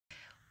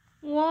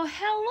Well,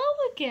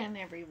 hello again,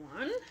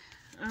 everyone.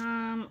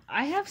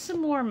 I have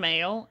some more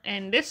mail,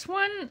 and this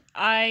one,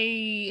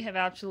 I have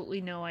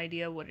absolutely no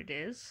idea what it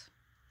is.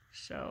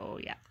 So,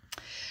 yeah.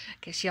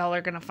 Guess y'all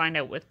are gonna find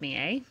out with me,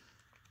 eh?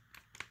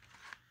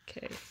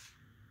 Okay.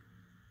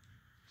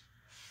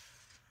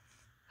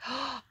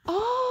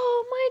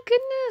 Oh, my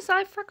goodness,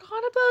 I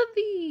forgot about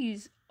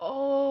these.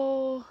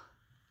 Oh.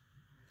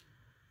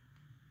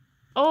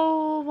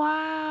 Oh,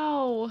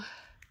 wow.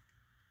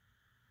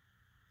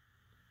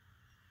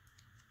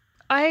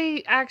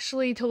 I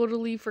actually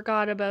totally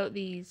forgot about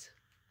these.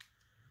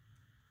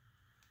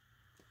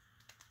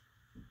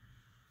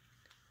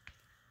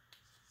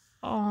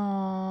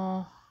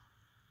 Oh. Oh,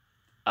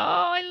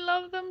 I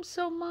love them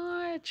so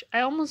much. I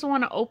almost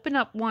want to open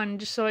up one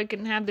just so I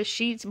can have the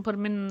sheets and put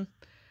them in.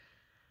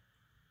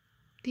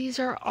 These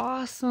are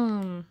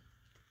awesome.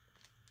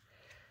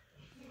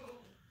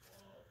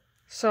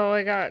 So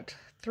I got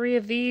 3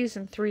 of these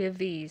and 3 of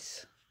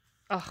these.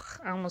 Ugh,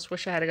 I almost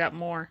wish I had got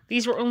more.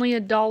 These were only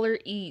 $1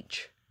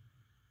 each.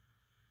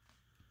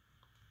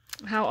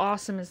 How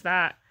awesome is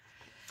that?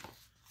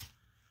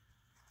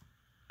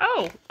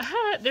 Oh,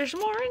 there's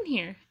more in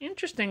here.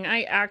 Interesting.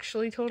 I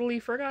actually totally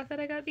forgot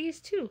that I got these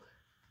too.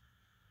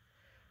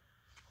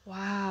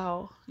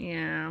 Wow.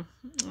 Yeah.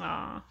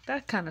 Aw,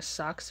 that kind of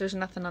sucks. There's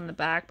nothing on the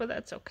back, but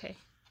that's okay.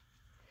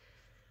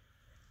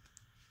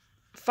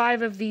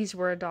 5 of these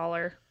were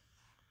 $1.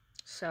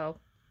 So.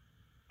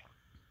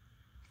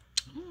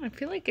 Oh, I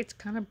feel like it's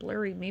kind of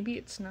blurry. Maybe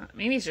it's not.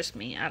 Maybe it's just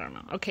me. I don't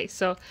know. Okay,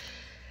 so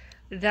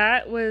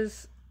that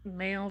was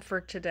mail for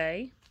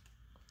today.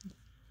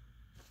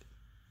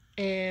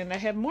 And I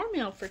have more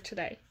mail for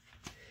today.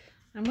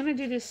 I'm going to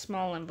do this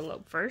small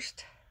envelope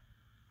first.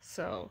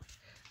 So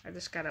I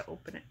just got to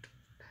open it.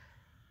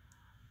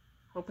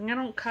 Hoping I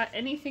don't cut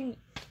anything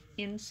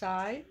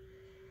inside.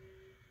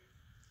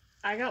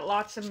 I got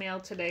lots of mail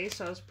today,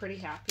 so I was pretty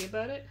happy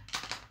about it.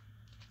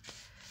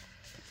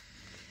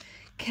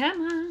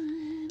 Come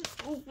on,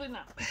 open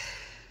up.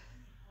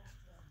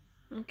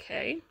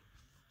 Okay,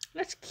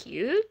 that's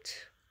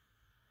cute.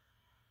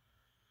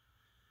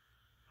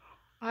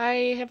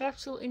 I have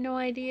absolutely no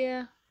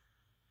idea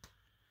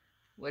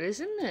what is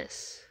in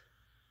this.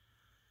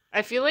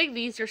 I feel like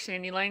these are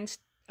Sandylion's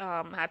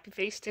happy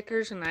face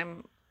stickers, and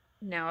I'm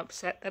now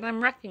upset that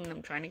I'm wrecking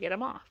them trying to get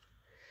them off.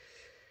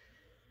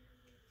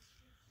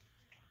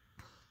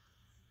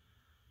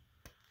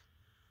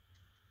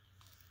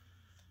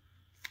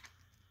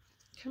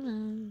 Come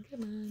on,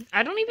 come on.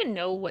 I don't even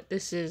know what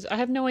this is. I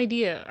have no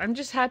idea. I'm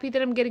just happy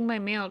that I'm getting my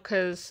mail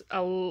because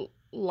a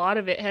lot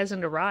of it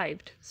hasn't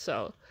arrived.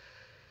 So,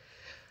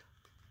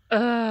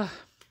 oh,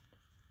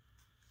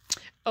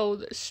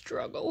 the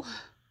struggle.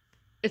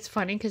 It's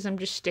funny because I'm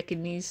just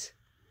sticking these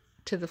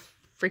to the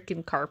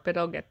freaking carpet.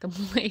 I'll get them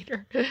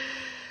later.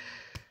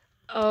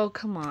 Oh,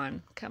 come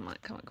on. Come on,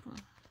 come on, come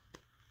on.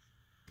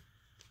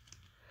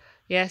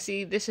 Yeah,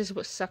 see, this is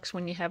what sucks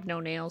when you have no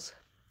nails.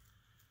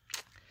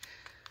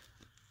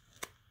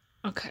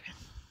 Okay.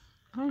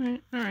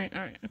 Alright, alright,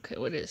 alright. Okay,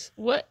 what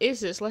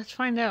is this? Let's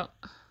find out.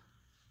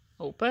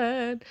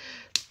 Open.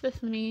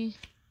 Sesame.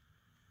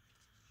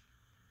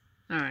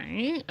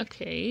 Alright,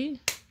 okay.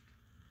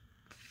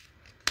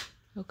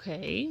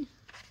 Okay.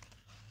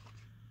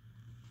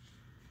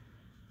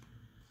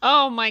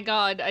 Oh my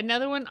god,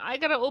 another one. I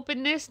gotta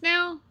open this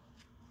now?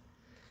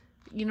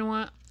 You know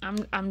what?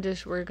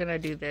 we're gonna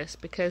do this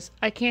because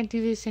I can't do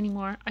this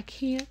anymore. I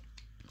can't.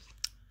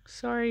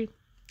 Sorry.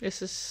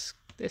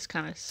 This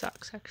kind of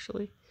sucks,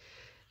 actually.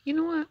 You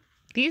know what?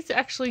 These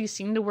actually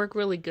seem to work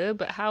really good,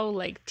 but how,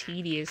 like,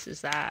 tedious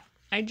is that?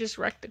 I just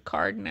wrecked a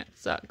card and that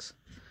sucks.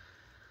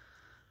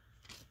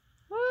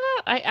 Well,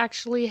 I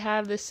actually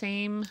have the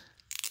same...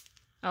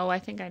 Oh, I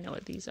think I know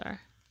what these are.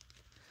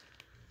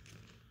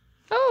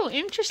 Oh,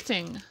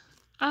 interesting.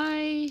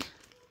 I'm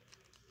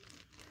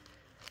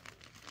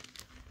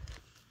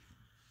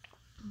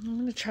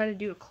gonna try to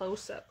do a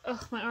close-up.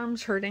 Oh, my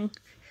arm's hurting.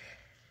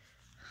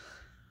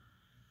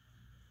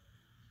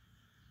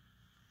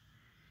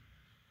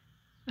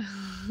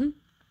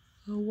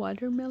 A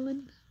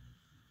watermelon.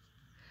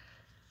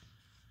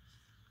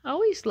 I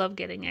always love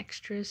getting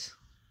extras.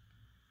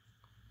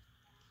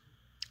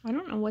 I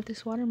don't know what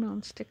this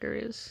watermelon sticker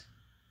is.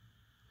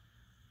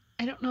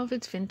 I don't know if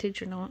it's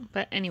vintage or not,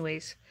 but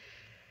anyways.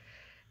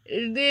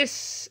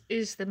 This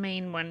is the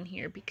main one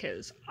here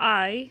because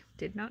I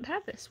did not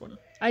have this one.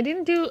 I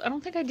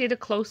don't think I did a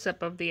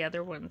close-up of the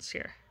other ones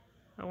here.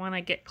 I want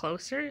to get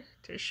closer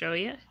to show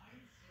you.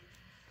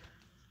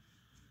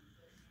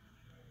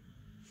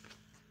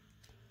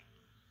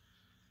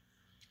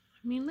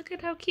 I mean, look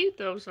at how cute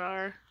those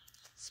are.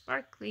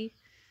 Sparkly.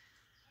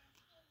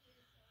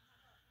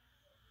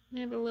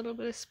 They have a little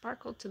bit of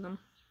sparkle to them.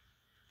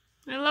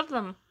 I love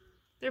them.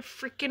 They're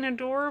freaking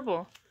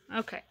adorable.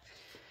 Okay.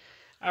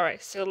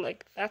 Alright, so,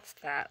 like, that's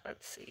that.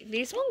 Let's see.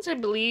 These ones, I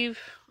believe,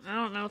 I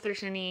don't know if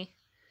there's any,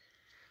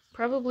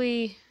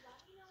 probably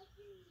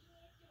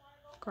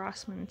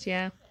Grossman's,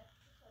 yeah.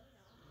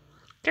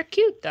 They're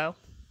cute, though.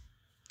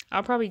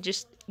 I'll probably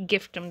just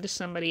gift them to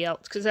somebody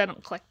else because I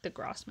don't collect the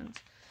Grossmans.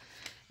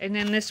 And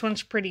then this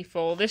one's pretty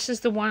full. This is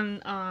the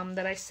one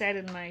that I said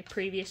in my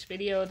previous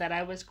video that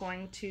I was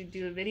going to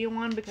do a video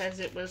on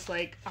because it was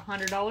like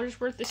 $100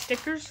 worth of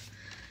stickers.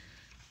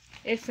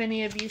 If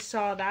any of you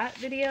saw that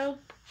video,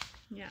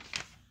 yeah.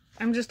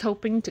 I'm just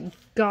hoping to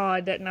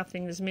God that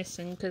nothing is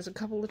missing because a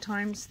couple of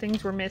times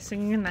things were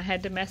missing and I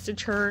had to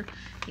message her.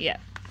 Yeah.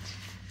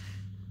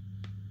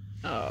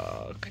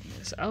 Oh,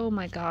 goodness. Oh,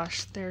 my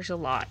gosh. There's a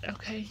lot.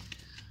 Okay.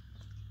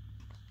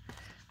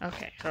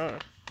 Okay. Okay.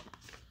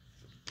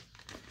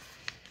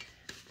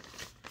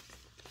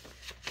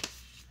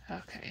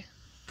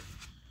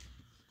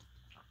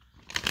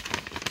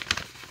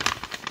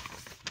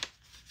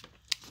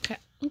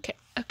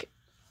 Okay.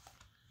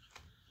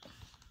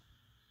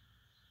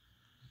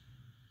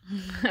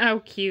 How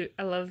cute.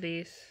 I love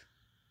these.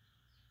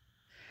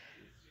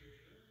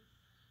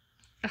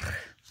 Ugh.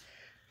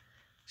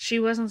 She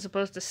wasn't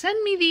supposed to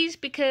send me these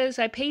because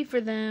I paid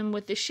for them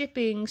with the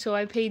shipping, so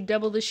I paid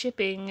double the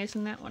shipping.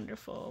 Isn't that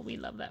wonderful? We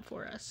love that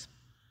for us.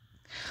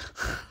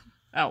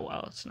 Oh,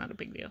 well, it's not a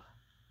big deal.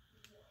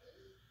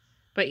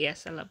 But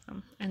yes, I love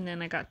them. And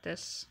then I got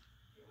this.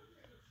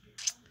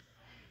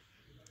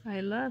 I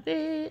love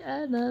it.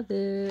 I love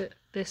it.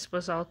 This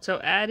was also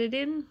added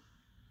in.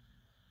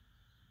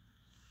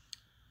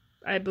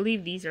 I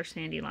believe these are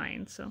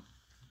Sandylion, so.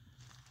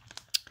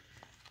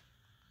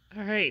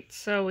 Alright,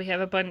 so we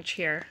have a bunch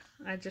here.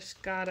 I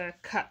just gotta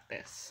cut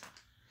this.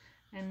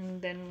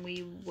 And then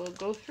we will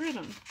go through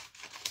them.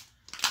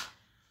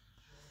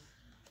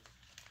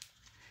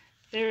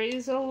 There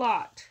is a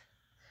lot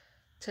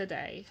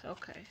today.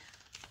 Okay.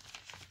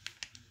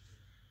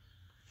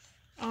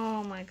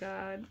 Oh my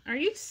god. Are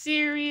you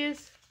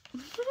serious?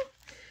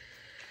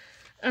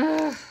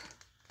 Ugh.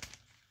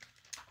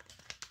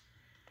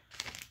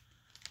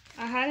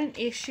 I had an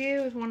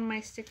issue with one of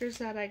my stickers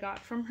that I got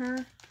from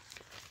her.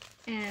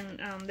 And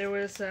there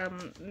was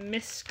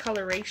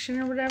miscoloration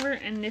or whatever.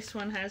 And this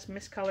one has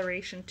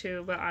miscoloration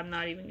too. But I'm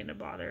not even going to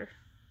bother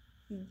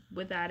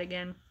with that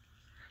again.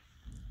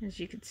 As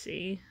you can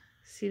see.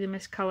 See the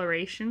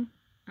miscoloration?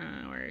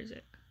 Where is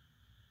it?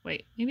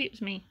 Wait, maybe it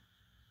was me.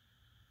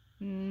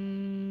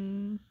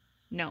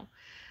 No.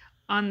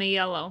 On the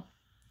yellow.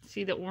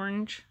 See the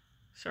orange?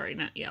 Sorry,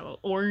 not yellow.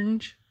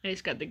 Orange.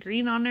 It's got the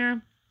green on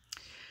there.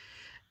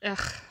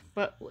 Ugh.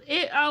 But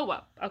it, oh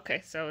well.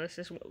 Okay, so this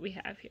is what we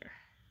have here.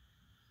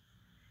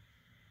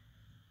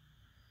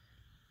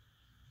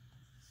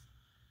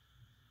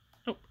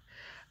 Oh.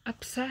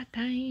 Upside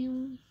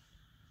down.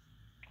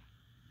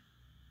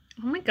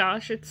 Oh my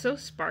gosh, it's so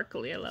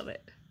sparkly. I love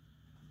it.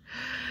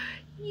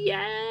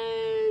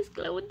 Yes!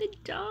 Glow in the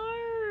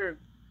dark.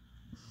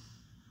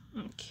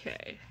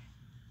 Okay.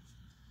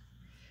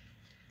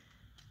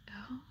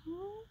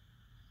 Oh.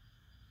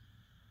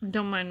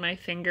 Don't mind my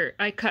finger.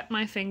 I cut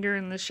my finger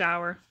in the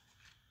shower.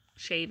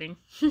 Shaving.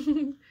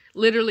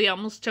 Literally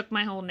almost took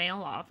my whole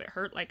nail off. It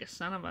hurt like a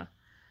son of a...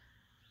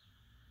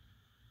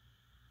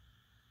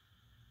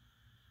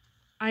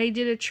 I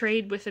did a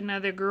trade with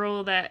another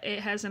girl that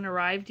it hasn't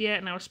arrived yet,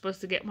 and I was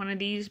supposed to get one of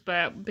these,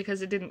 but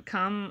because it didn't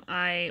come,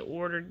 I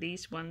ordered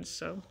these ones,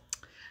 so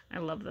I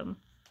love them.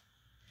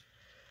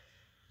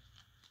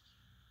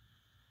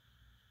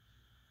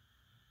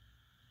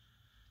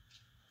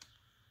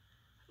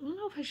 I don't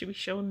know if I should be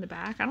showing the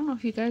back. I don't know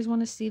if you guys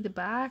want to see the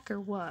back or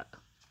what.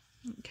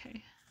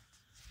 Okay.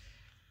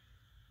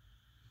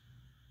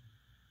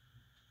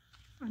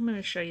 I'm going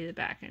to show you the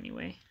back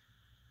anyway.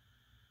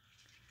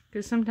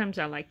 Because sometimes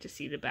I like to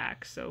see the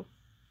back, so.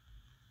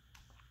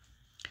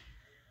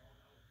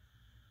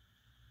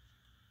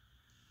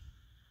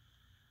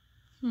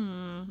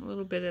 A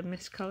little bit of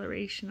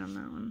miscoloration on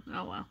that one.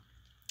 Oh well.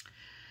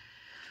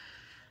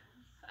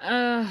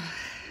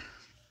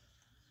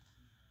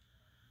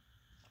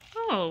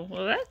 Oh,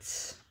 well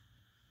that's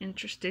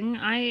interesting.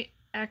 I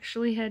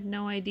actually had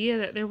no idea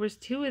that there was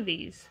two of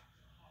these.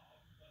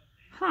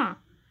 Huh.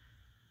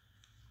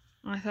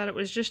 I thought it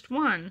was just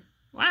one.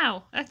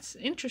 Wow, that's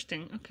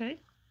interesting.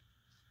 Okay.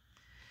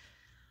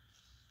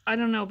 I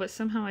don't know, but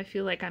somehow I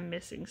feel like I'm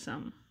missing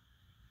some.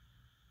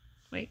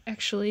 Wait,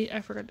 actually, I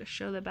forgot to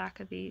show the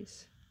back of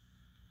these.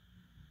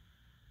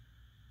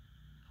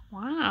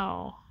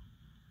 Wow.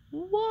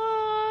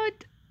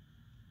 What?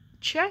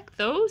 Check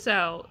those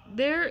out.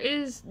 There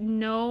is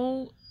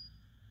no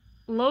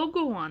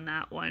logo on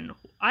that one.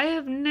 I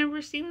have never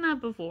seen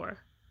that before.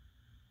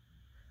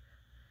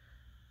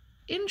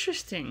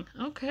 Interesting.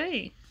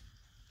 Okay.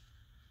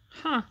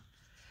 Huh.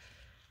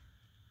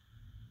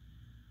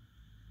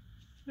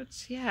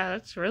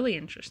 That's really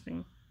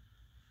interesting.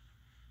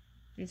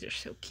 These are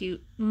so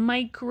cute.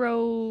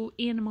 Micro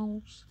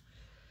animals.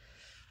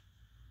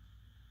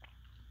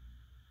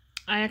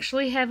 I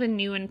actually have a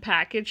new and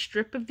packaged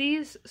strip of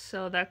these,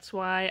 so that's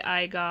why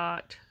I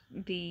got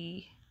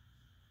the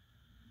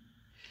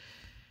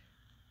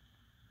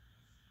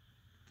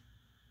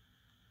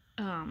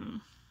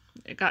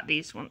I got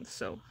these ones,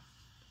 so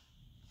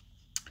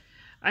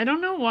I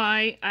don't know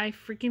why I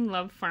freaking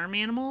love farm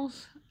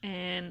animals,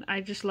 and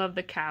I just love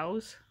the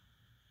cows.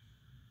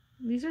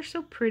 These are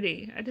so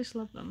pretty. I just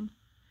love them.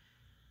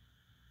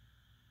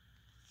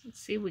 Let's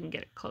see if we can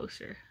get it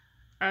closer.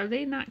 Are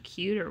they not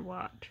cute or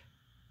what?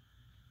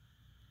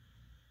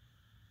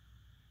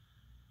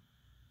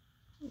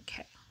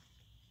 Okay.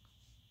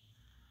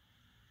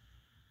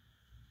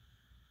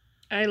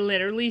 I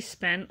literally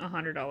spent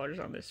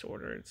 $100 on this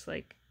order. It's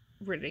like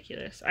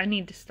ridiculous. I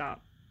need to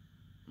stop.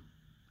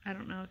 I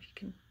don't know if you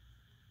can.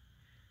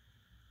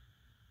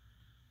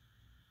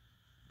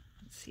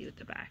 Let's see what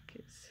the back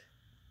is.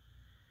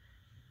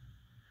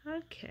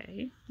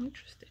 Okay,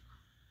 interesting.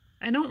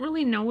 I don't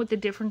really know what the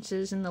difference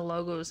is in the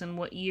logos and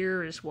what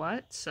year is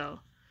what,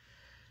 so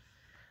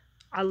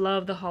I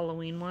love the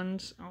Halloween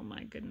ones. Oh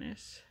my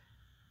goodness.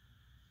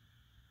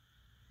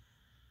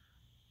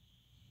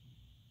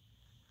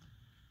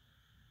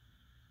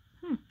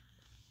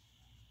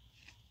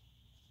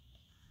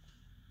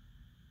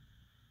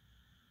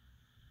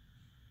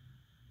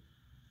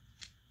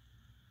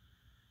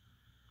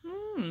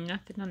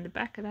 Nothing on the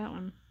back of that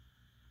one.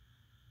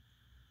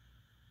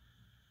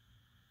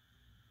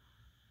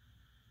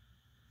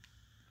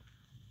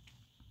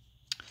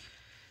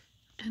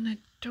 And I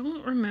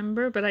don't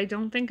remember, but I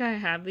don't think I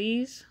have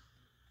these.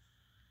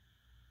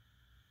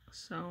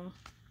 So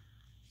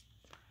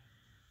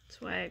that's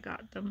why I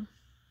got them.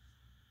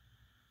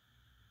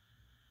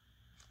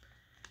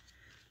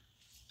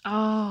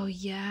 Oh,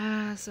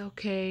 yes.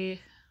 Okay.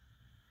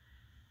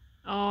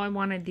 Oh, I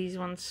wanted these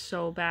ones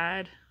so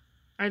bad.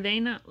 Are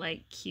they not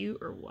like cute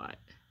or what?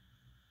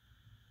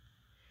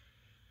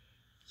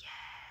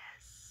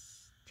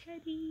 Yes.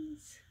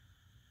 Teddies.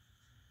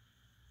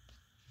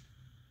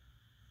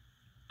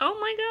 Oh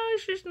my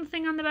gosh, there's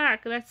nothing on the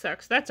back. That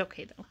sucks. That's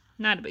okay though.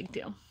 Not a big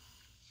deal.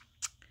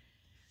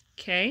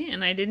 Okay,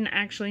 and I didn't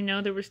actually know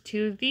there was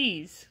two of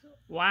these.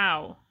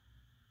 Wow.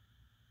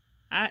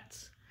 Are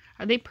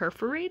they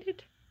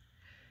perforated?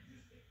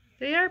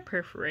 They are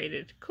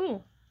perforated.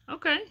 Cool.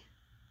 Okay.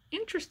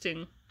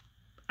 Interesting.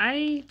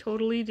 I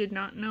totally did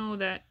not know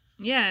that.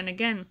 Yeah, and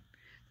again,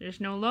 there's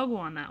no logo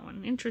on that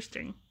one.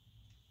 Interesting.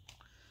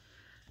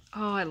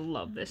 Oh, I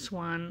love this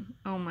one.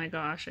 Oh my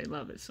gosh, I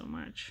love it so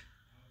much.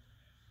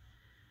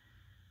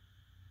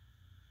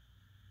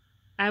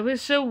 I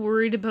was so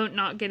worried about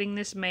not getting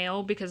this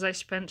mail because I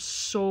spent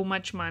so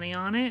much money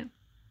on it.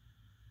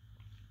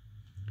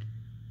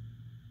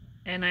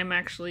 And I'm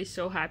actually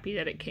so happy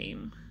that it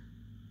came.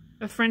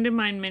 A friend of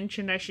mine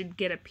mentioned I should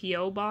get a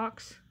P.O.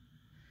 box.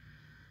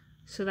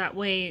 So that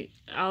way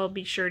I'll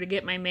be sure to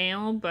get my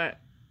mail, but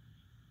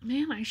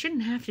man, I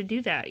shouldn't have to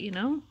do that, you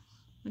know?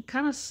 It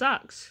kind of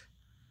sucks.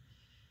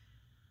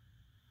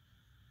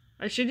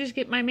 I should just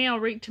get my mail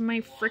right to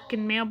my frickin'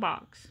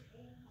 mailbox.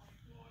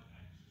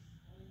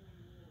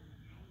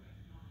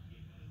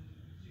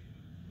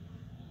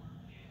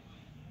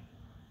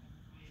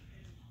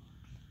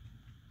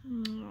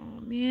 Oh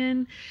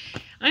man,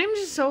 I'm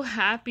just so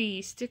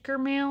happy. Sticker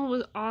mail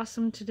was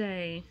awesome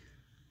today.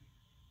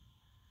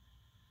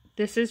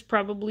 This is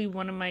probably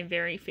one of my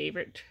very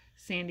favorite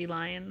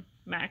Sandylion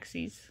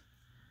maxis.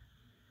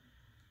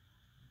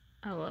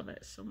 I love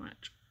it so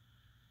much.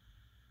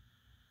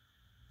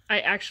 I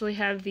actually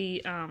have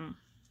the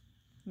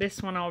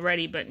this one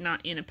already, but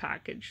not in a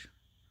package.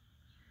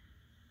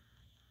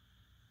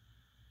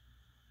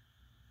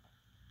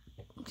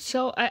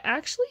 So I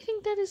actually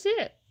think that is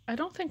it. I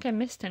don't think I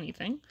missed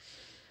anything.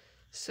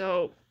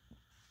 So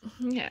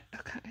yeah,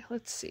 okay,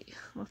 let's see.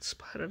 Let's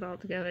put it all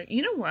together.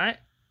 You know what?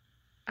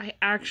 I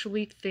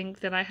actually think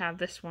that I have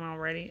this one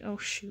already. Oh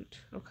shoot.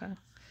 Okay.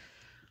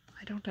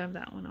 I don't have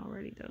that one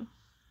already though.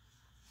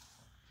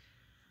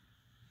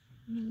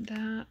 And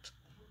that.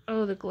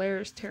 Oh, the glare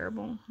is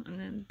terrible. And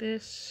then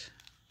this.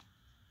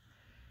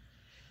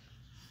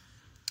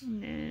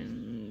 And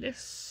then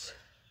this.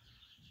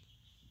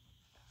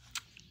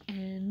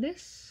 And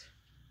this.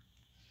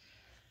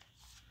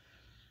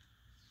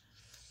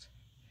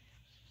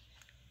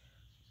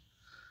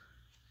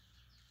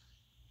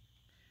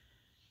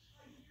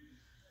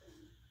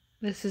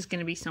 This is going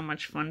to be so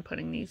much fun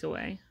putting these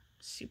away.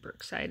 Super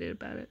excited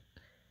about it.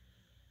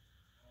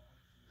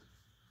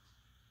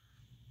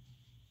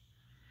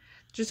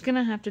 Just going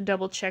to have to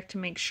double check to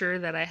make sure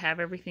that I have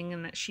everything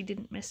and that she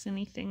didn't miss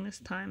anything this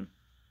time.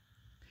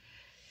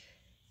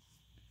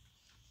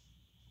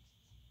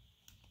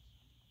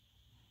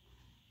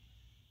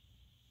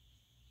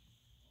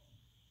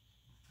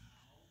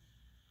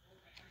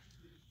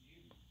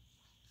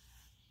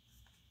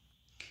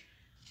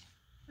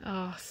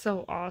 Oh,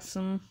 so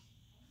awesome.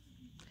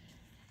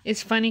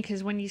 It's funny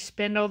because when you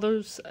spend all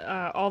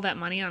that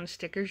money on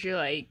stickers, you're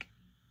like,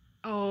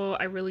 oh,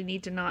 I really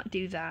need to not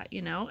do that,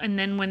 you know? And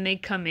then when they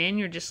come in,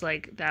 you're just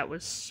like, that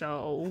was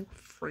so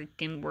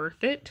freaking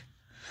worth it.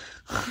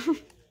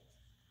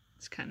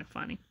 It's kind of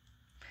funny.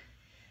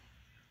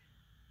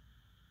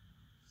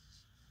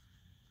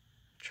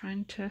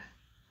 Trying to,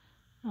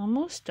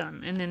 almost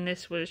done. And then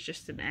this was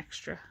just an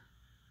extra.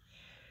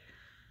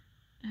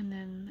 And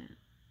then,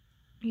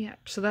 yeah,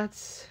 so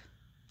that's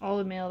all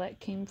the mail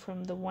that came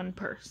from the one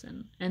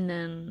person. And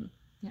then,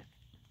 yeah.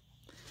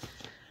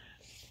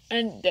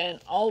 And then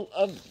all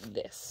of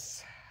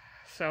this.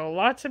 So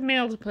lots of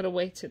mail to put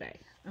away today.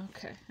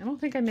 Okay. I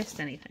don't think I missed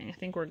anything. I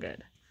think we're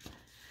good.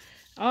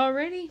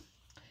 Alrighty.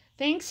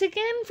 Thanks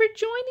again for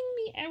joining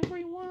me,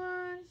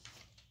 everyone.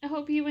 I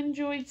hope you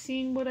enjoyed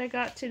seeing what I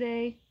got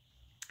today.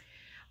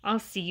 I'll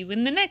see you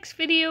in the next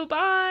video.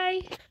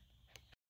 Bye!